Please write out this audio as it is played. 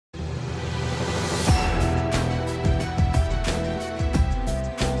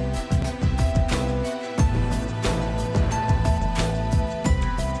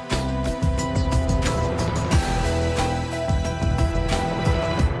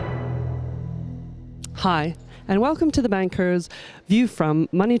Hi, and welcome to the Banker's View from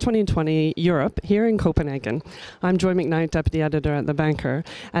Money 2020 Europe here in Copenhagen. I'm Joy Macknight, Deputy Editor at The Banker,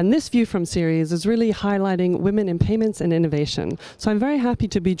 and this View From series is really highlighting women in payments and innovation. So I'm very happy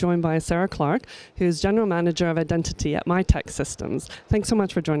to be joined by Sarah Clark, who's General Manager of Identity at Mitek Systems. Thanks so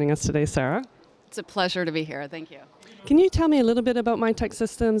much for joining us today, Sarah. It's a pleasure to be here. Thank you. Can you tell me a little bit about Mitek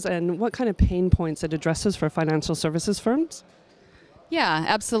Systems and what kind of pain points it addresses for financial services firms? Yeah,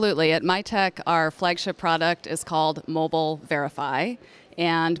 absolutely. At Mitek, our flagship product is called Mobile Verify,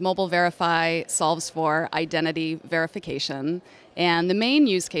 and Mobile Verify solves for identity verification. And the main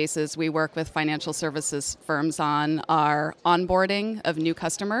use cases we work with financial services firms on are onboarding of new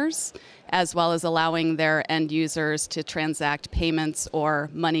customers, as well as allowing their end users to transact payments or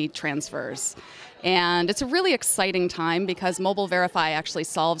money transfers. And it's a really exciting time because Mobile Verify actually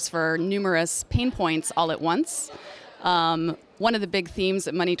solves for numerous pain points all at once. One of the big themes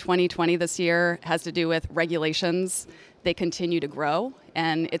at Money 2020 this year has to do with regulations. They continue to grow,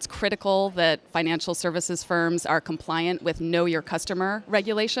 and it's critical that financial services firms are compliant with Know Your Customer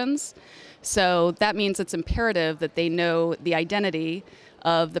regulations. So that means it's imperative that they know the identity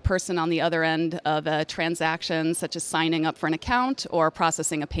of the person on the other end of a transaction, such as signing up for an account or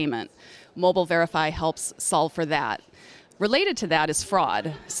processing a payment. Mobile Verify helps solve for that. Related to that is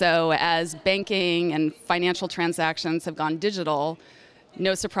fraud. So as banking and financial transactions have gone digital,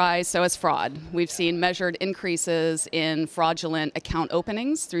 no surprise, so has fraud. We've seen measured increases in fraudulent account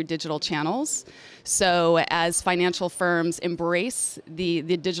openings through digital channels. So as financial firms embrace the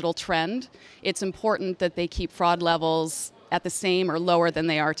digital trend, it's important that they keep fraud levels at the same or lower than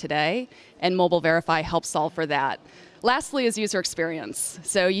they are today, and Mobile Verify helps solve for that. Lastly is user experience.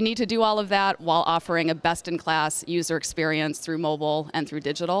 So you need to do all of that while offering a best-in-class user experience through mobile and through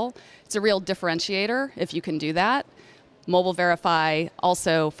digital. It's a real differentiator if you can do that. Mobile Verify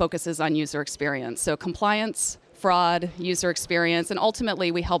also focuses on user experience. So compliance, fraud, user experience, and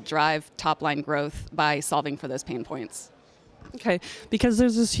ultimately we help drive top-line growth by solving for those pain points. Okay, because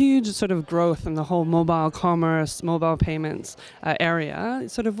there's this huge sort of growth in the whole mobile commerce, mobile payments area.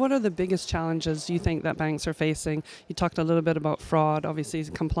 Sort of what are the biggest challenges you think that banks are facing? You talked a little bit about fraud, obviously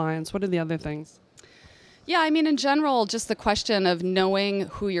compliance. What are the other things? Yeah, I mean, in general, just the question of knowing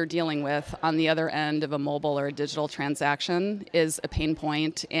who you're dealing with on the other end of a mobile or a digital transaction is a pain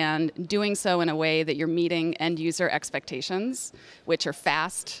point, and doing so in a way that you're meeting end user expectations, which are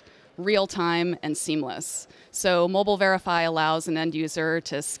fast, real-time, and seamless. So Mobile Verify allows an end user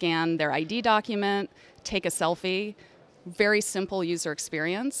to scan their ID document, take a selfie, very simple user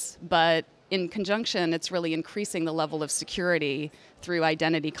experience, but in conjunction, it's really increasing the level of security through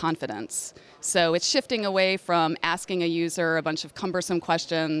identity confidence. So it's shifting away from asking a user a bunch of cumbersome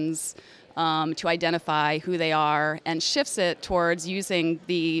questions to identify who they are, and shifts it towards using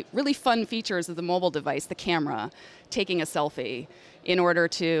the really fun features of the mobile device, the camera, taking a selfie, in order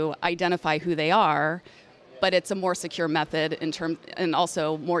to identify who they are. But it's a more secure method and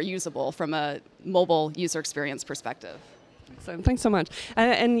also more usable from a mobile user experience perspective. So thanks so much.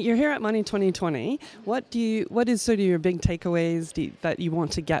 And you're here at Money 2020. What is sort of your big takeaways that you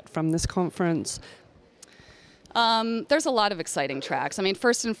want to get from this conference? There's a lot of exciting tracks. I mean,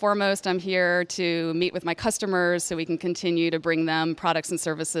 first and foremost, I'm here to meet with my customers so we can continue to bring them products and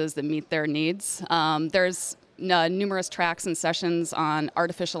services that meet their needs. There's numerous tracks and sessions on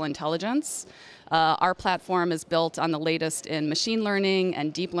artificial intelligence. Our platform is built on the latest in machine learning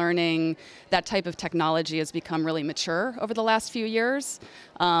and deep learning. That type of technology has become really mature over the last few years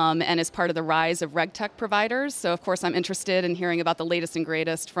and is part of the rise of RegTech providers. So of course I'm interested in hearing about the latest and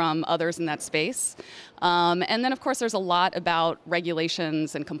greatest from others in that space. And then of course there's a lot about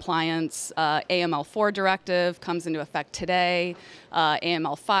regulations and compliance. AML4 directive comes into effect today.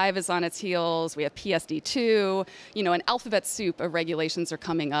 AML5 is on its heels. We have PSD2. You know, an alphabet soup of regulations are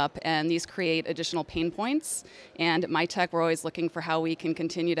coming up, and these create additional pain points. And at Mitek, we're always looking for how we can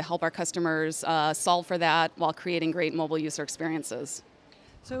continue to help our customers solve for that while creating great mobile user experiences.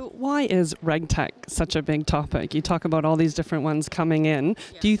 So why is RegTech such a big topic? You talk about all these different ones coming in.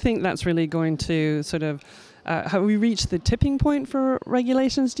 Yeah. Do you think that's really going to sort of, have we reached the tipping point for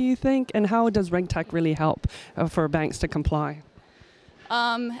regulations, do you think? And how does RegTech really help for banks to comply?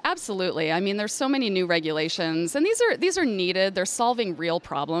 Absolutely. I mean, there's so many new regulations, and these are needed. They're solving real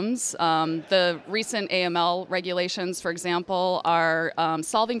problems. The recent AML regulations, for example, are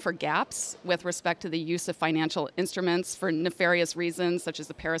solving for gaps with respect to the use of financial instruments for nefarious reasons, such as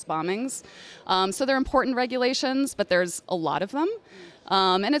the Paris bombings. So they're important regulations, but there's a lot of them.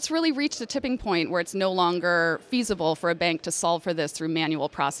 And it's really reached a tipping point where it's no longer feasible for a bank to solve for this through manual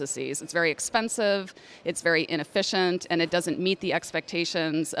processes. It's very expensive, it's very inefficient, and it doesn't meet the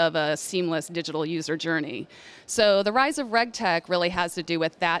expectations of a seamless digital user journey. So the rise of RegTech really has to do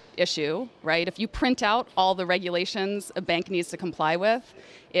with that issue, right? If you print out all the regulations a bank needs to comply with,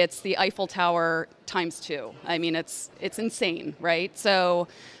 it's the Eiffel Tower times 2. I mean, it's insane, right? So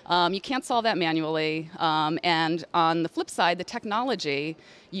you can't solve that manually. And on the flip side, the technology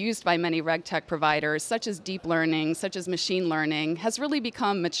used by many RegTech providers, such as deep learning, such as machine learning, has really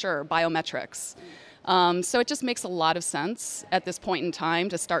become mature, biometrics. So it just makes a lot of sense at this point in time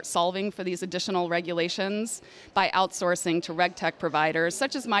to start solving for these additional regulations by outsourcing to RegTech providers,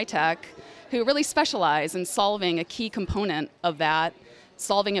 such as Mitek, who really specialize in solving a key component of that,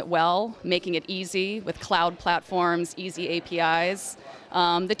 solving it well, making it easy with cloud platforms, easy APIs.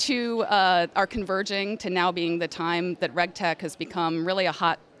 The two are converging to now being the time that RegTech has become really a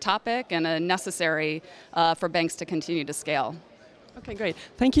hot topic and a necessary for banks to continue to scale. Okay, great.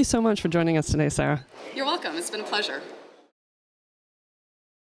 Thank you so much for joining us today, Sarah. You're welcome. It's been a pleasure.